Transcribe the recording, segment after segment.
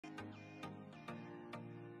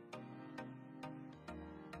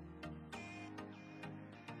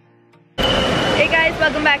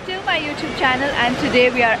welcome back to my YouTube channel, and today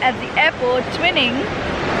we are at the airport twinning.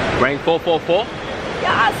 Rank 444.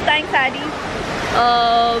 Yes, thanks Addy.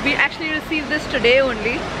 We actually received this today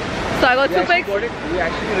only, so I got super excited. We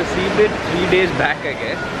actually received it 3 days back, I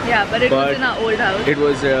guess. Yeah, but it was in our old house. It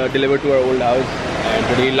was delivered to our old house, and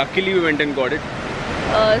today luckily we went and got it.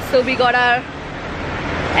 So we got our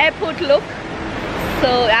airport look.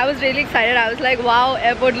 So I was really excited. I was like, wow,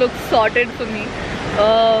 airport looks sorted for me.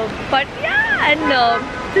 But yeah, and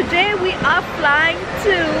today we are flying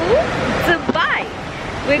to Dubai.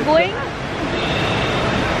 We're going.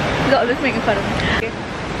 No, just making fun of me. Okay.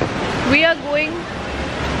 We are going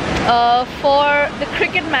for the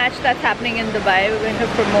cricket match that's happening in Dubai. We're going to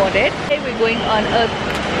promote it. We're going on a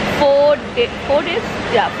 4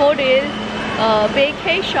 days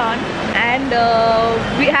vacation, and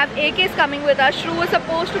we have AKs coming with us. Shrew was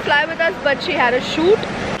supposed to fly with us, but she had a shoot.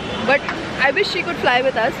 But I wish she could fly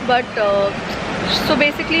with us, but so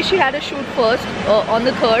basically she had a shoot first on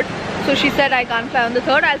the 3rd. So she said, I can't fly on the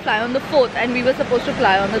 3rd, I'll fly on the 4th, and we were supposed to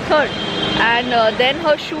fly on the 3rd. And then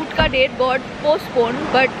her shoot ka date got postponed,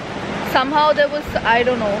 but somehow there was, I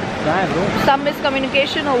don't know, some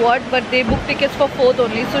miscommunication or what, but they booked tickets for 4th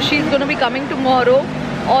only. So she's going to be coming tomorrow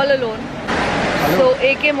all alone. So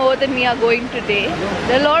AK more than me are going today.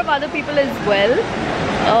 There are a lot of other people as well.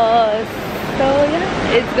 So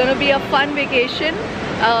yeah, it's gonna be a fun vacation.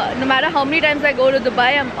 No matter how many times I go to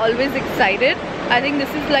Dubai, I'm always excited. I think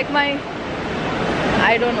this is like my,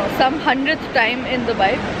 I don't know, some 100th time in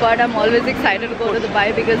Dubai, but I'm always excited to go to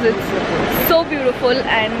Dubai because it's so beautiful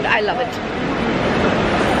and I love it.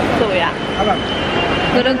 So yeah, I'm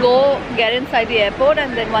gonna go get inside the airport,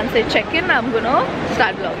 and then once I check in, I'm gonna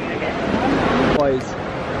start vlogging again. Boys,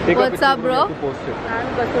 what's up, bro?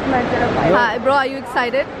 Hi, bro. Are you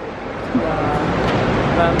excited?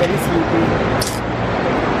 I'm very sleepy.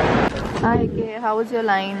 Hi, okay. How was your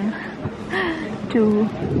line to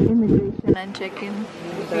immigration and check-in?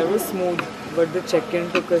 That was smooth, but the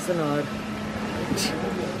check-in took us an hour.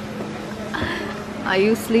 Are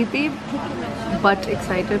you sleepy but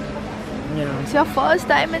excited? Yeah. It's your first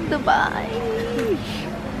time in Dubai.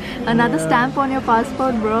 Another stamp on your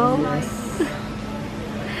passport, bro. Yes.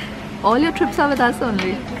 All your trips are with us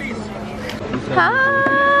only. Hi!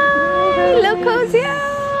 Look who's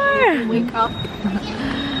here! Wake up.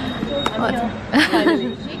 What?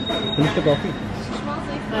 Finish the coffee.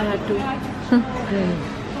 I had to.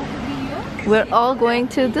 We're all going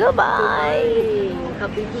to Dubai.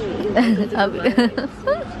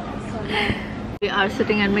 We are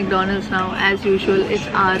sitting at McDonald's now, as usual. It's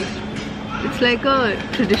like a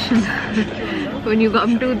tradition. When you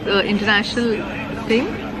come to the international thing,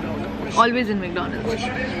 always in McDonald's.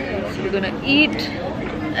 So we're gonna eat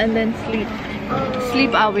and then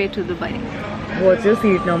sleep our way to Dubai. What's your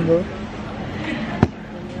seat number?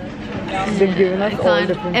 They've given us all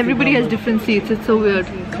different. Everybody has different seats. It's so weird.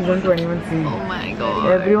 21 seats. Oh my god.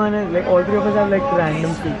 Everyone is like, all 3 of us have like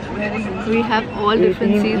random seats. We have all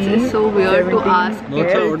different seats. It's so weird to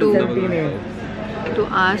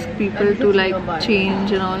ask people to like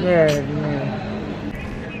change and all. Yeah.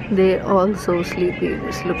 They're all so sleepy.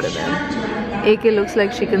 Just look at them. AK looks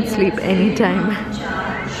like she can sleep anytime.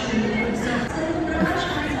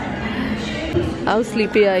 How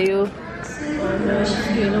sleepy are you?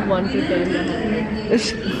 Scale of 1 to 10.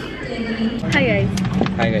 Hi guys.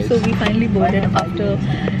 Hi guys. So we finally boarded after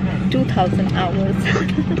 2,000 hours.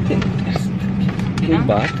 क्या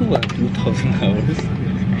बात हुआ 2000 hours?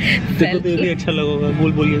 तेरे को तो भी अच्छा लगा होगा.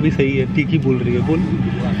 बोल ये भी सही है. ठीक ही बोल रही है. बोल.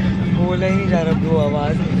 बोला ही नहीं जा रहा ब्रो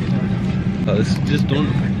आवाज. Just don't.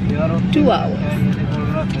 2 hours.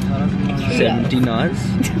 17 hours.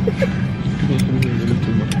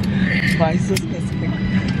 Why so specific?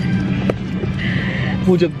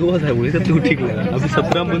 वो जब 2000 हुए तब तो ठीक लगा. अभी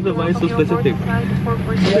 17 बोल तो why so specific?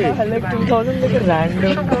 Yeah, like 2000 like a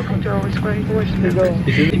random.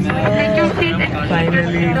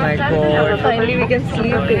 Finally, my god. Finally we can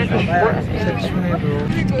sleep. Such me, bro.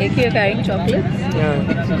 AK, you're carrying chocolates? Yeah,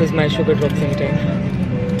 because my sugar drops in time.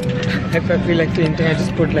 If I feel like fainting, I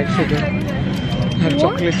just put like sugar. Have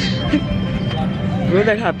chocolate. Bro,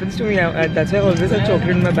 that happens to me. That's why I always have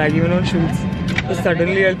chocolate in my bag, even on shoots. So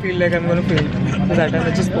suddenly I'll feel like I'm gonna faint. So that time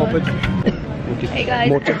I just pop it. Hey guys,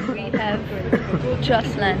 we have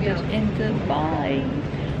just landed in Dubai.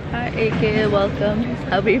 Hi AK, welcome.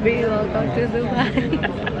 Habibi, welcome to Dubai.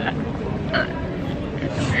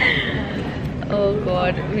 Oh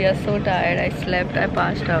god, we are so tired. I slept, I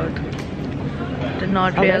passed out. Did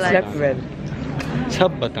not realize. I slept well.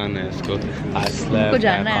 सब बताना है इसको. I slept, I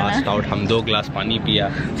passed out. हम 2 glass पानी पिया.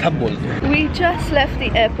 सब बोलते हैं. We just left the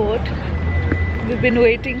airport we've been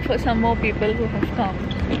waiting for some more people who have come.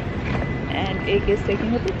 And AK is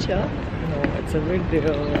taking a picture. No, it's a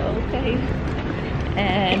video. Okay.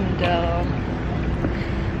 And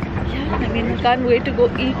yeah, I mean, I can't wait to go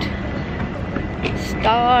eat.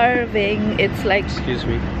 Starving. It's like, excuse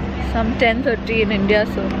me, some 10:30 in India,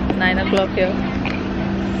 so 9 o'clock here.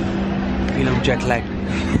 feel I'm jet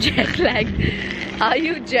lagged. Jet lag. Are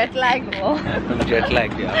you jet lagged? Oh. I'm jet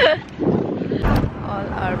lagged, yeah. All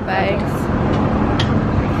our bags.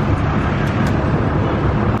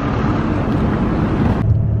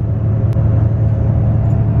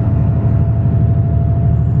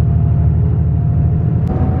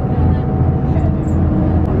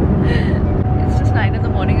 It's just 9 in the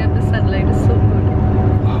morning and the sunlight is so good.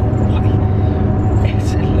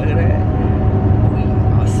 ऐसे लग रहा है कोई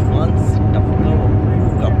आसमान से टपका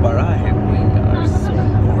हुआ बड़ा है कोई यार. So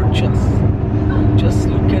gorgeous. Just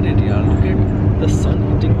look at it, yaar. Look at the sun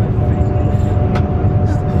hitting my face.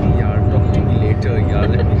 Steffi, yaar, talk to me later, yaar.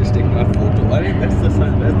 Let me just take my photo. Arey, that's the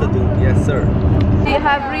sun. That's the Duuubaiiii. Yes, sir. We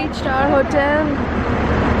have reached our hotel.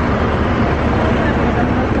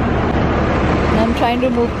 I'm trying to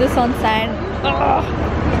move this on sand.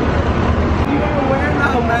 Where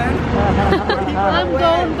now, man? I'm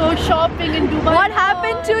going to go shopping in Dubai. What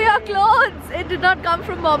happened to your clothes? It did not come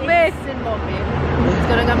from Bombay. It's in Bombay. It's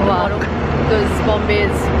gonna come Wow. tomorrow because Bombay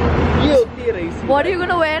is What are you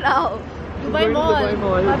gonna wear now? Dubai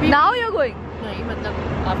Mall. Abhi- Now you're going. नहीं मतलब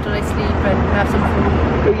after I sleep and have some food.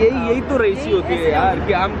 तो यही तो रईसी होती है यार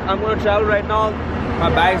कि I'm gonna travel right now. My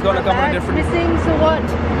bag's gonna come in a Bag's different. missing, so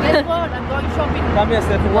what? Guess what? I'm going shopping. Come here,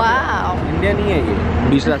 Steffi. Wow. India नहीं है ये.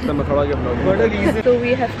 बीच रास्ते में खड़ा हो गया अपना. So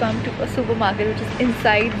we have come to a supermarket which is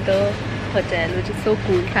inside the hotel, which is so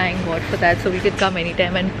cool. Thank God for that. So we could come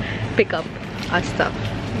anytime and pick up our stuff.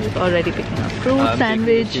 We're already picking up fruit,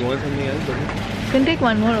 sandwich. You want something else? You can take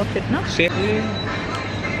one more of it, no?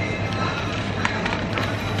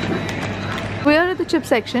 We are at the chip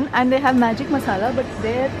section and they have magic masala, but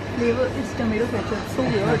their flavor is tomato ketchup. So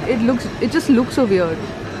weird. It just looks so weird.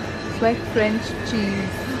 It's like French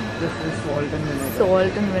cheese, This is salt and vinegar.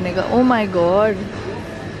 salt and vinegar. Oh my God.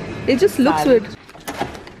 It just looks weird.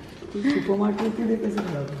 Supermarket के लिए कैसे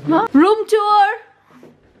खड़ा? Huh? Room tour.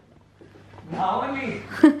 Now only.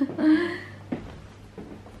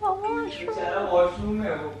 Oh, washroom. बेचारा washroom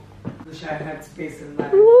है वो. The shower had space in my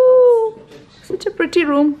Ooh, house. such a pretty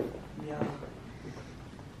room. Yeah.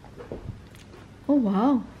 Oh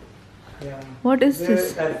wow. Yeah. What is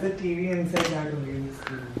this? That's the TV inside that only.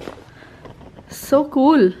 So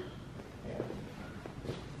cool.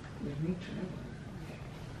 Let me try.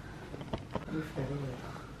 If ever.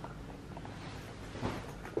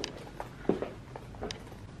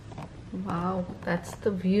 Wow, that's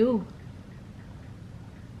the view.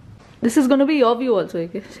 This is gonna be your view also, I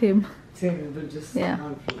guess. Same. Same, but just Yeah.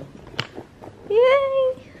 on floor. Yay!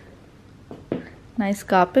 Nice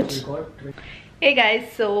carpet. We got Hey guys,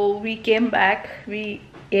 so we came back. We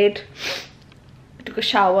ate, took a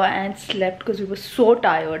shower and slept because we were so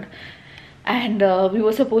tired. And we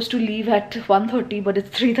were supposed to leave at 1:30, but it's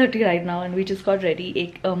 3:30 right now, and we just got ready.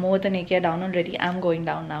 More than AK are down already. I'm going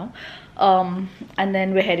down now. And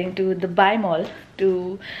then we're heading to the Duuubaiiii Mall to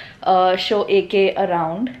show AK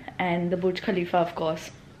around, and the Burj Khalifa, of course.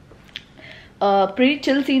 Pretty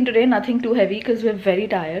chill scene today, nothing too heavy because we're very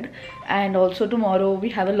tired. And also tomorrow we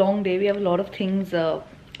have a long day. We have a lot of things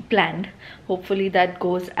planned. Hopefully that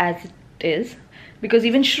goes as it is, because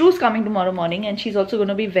even Shru's coming tomorrow morning and she's also going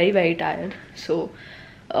to be very tired. So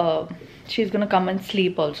she's going to come and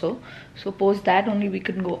sleep also. So post that only we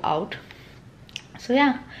can go out. So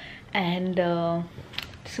yeah, and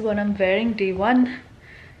this is what I'm wearing, day 1.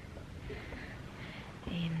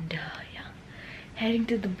 And yeah, heading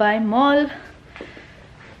to the Duuubaiiii Mall.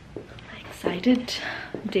 Excited.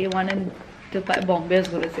 Day 1 in Dubai, Bombay I was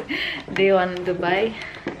going to say. Day 1 in Dubai,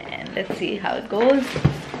 and let's see how it goes.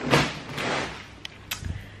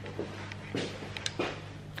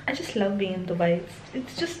 I just love being in Dubai.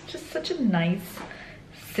 It's just such a nice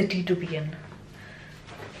city to be in.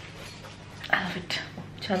 I love it.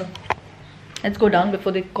 Chalo, let's go down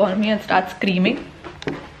before they call me and start screaming.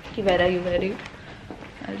 Okay, where are you? Where are you?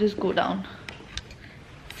 I'll just go down.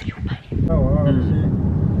 See you. Bye.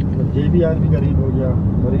 ये भी आदमी गरीब हो गया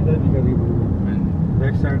और इधर भी गरीब हो गया.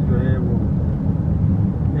 बैक साइड जो है वो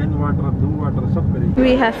एन वाटर, ब्लू वाटर सब गरीब.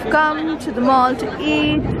 We have come to the mall to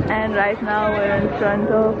eat, and right now we're in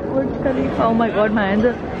front of Burj Khalifa. Oh my God,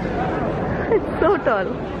 Mahendra, it's so tall.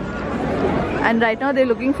 And right now they're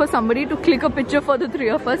looking for somebody to click a picture for the three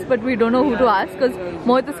of us, but we don't know who to ask because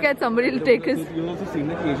Mohit is scared somebody will take his. You also seen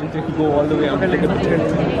that Asian chick go all the way up and take a picture.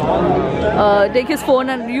 Take his phone,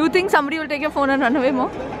 and you think somebody will take your phone and run away, Mo?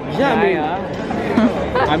 Yeah,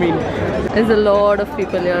 I mean. There's a lot of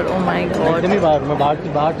people here. Oh my god.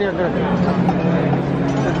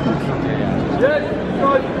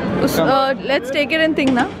 Let's take it and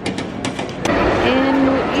think now. In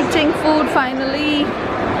eating food finally.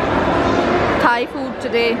 Thai food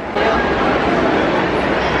today.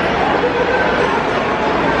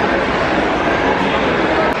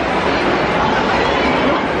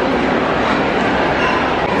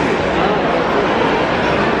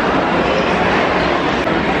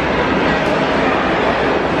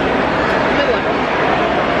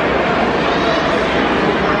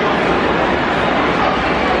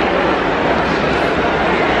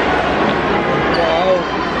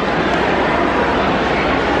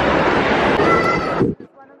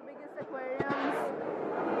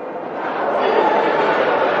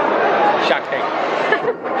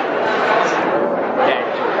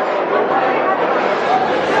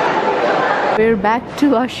 We're back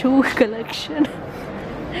to our shoe collection.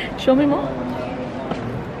 Show me more.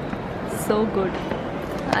 So good.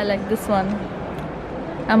 I like this one.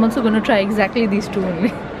 I'm also gonna try exactly these two only.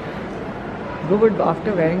 Go, but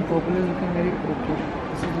after wearing purple is looking very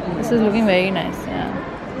okay. This is looking very nice, yeah.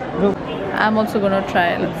 No. I'm also gonna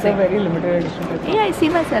try. Let's It's see. a very limited edition. Yeah, I see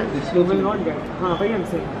myself. You will not get. I can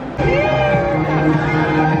say.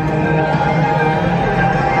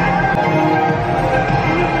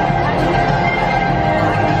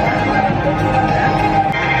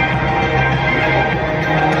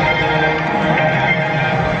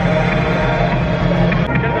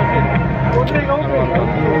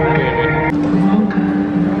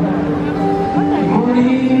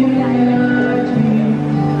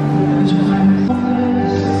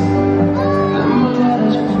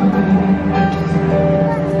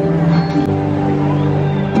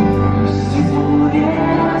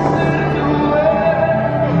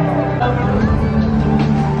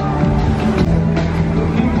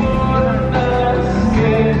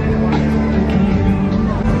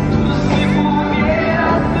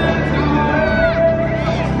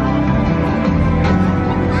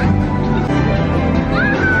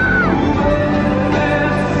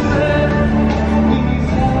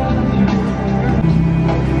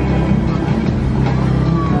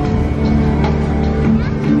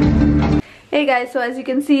 Hey guys, so as you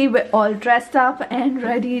can see, we're all dressed up and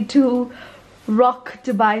ready to rock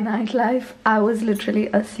Dubai nightlife. I was literally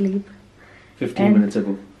asleep. 15 minutes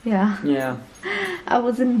ago. Yeah, Yeah. I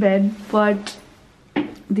was in bed, but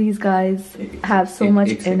these guys have so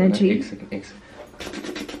much energy. एक second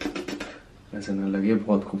ऐसा ना लगे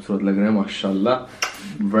बहुत खूबसूरत लग रहे हैं माशाल्लाह.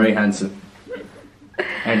 Very handsome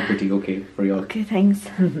and pretty. Okay for you. Okay, thanks.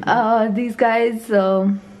 These guys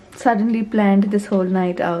suddenly planned this whole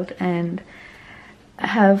night out and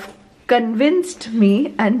have convinced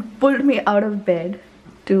me and pulled me out of bed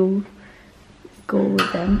to go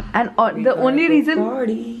with them. And the only reason,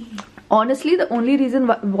 honestly, the only reason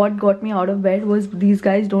what got me out of bed was these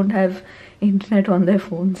guys don't have internet on their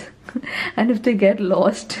phones. And if they get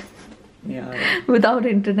lost without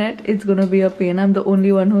internet, it's gonna be a pain. I'm the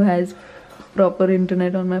only one who has proper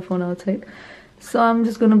internet on my phone outside. So I'm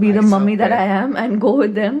just gonna be the mummy that I am and go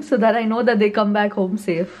with them so that I know that they come back home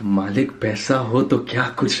safe. मालिक पैसा हो तो क्या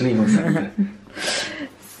कुछ नहीं हो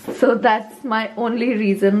सकता. So that's my only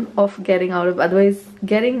reason of getting out of. Otherwise,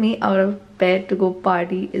 getting me out of bed to go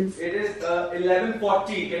party is. It is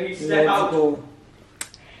 11:40. Can we step out? Go.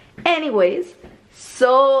 Anyways,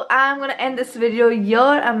 so I'm gonna end this video here.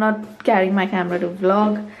 I'm not carrying my camera to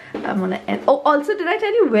vlog. I'm gonna end. Oh, also, did I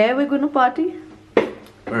tell you where we're gonna party?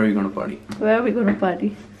 Where are we gonna party? Where are we gonna party?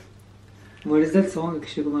 What is that song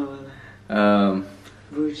Akshay Kumar wala?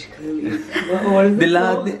 Burj Khalifa. What is दिला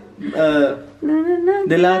दे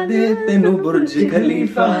दिला दे तेनू बुर्ज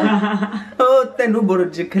खलीफा. Oh, तेनू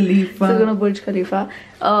बुर्ज खलीफा. So we're gonna Burj Khalifa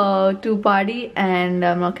to party, and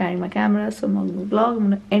I'm not carrying my camera, so I'm not gonna vlog. I'm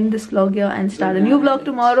gonna end this vlog here and start a new vlog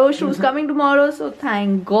tomorrow. Shoe's coming tomorrow, so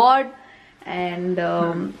thank God. And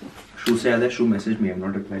Shoo se aaya Shoo messaged me. I'm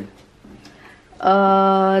not replied.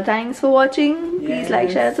 thanks for watching. Please like,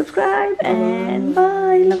 share, subscribe, and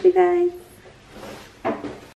bye. Love you guys.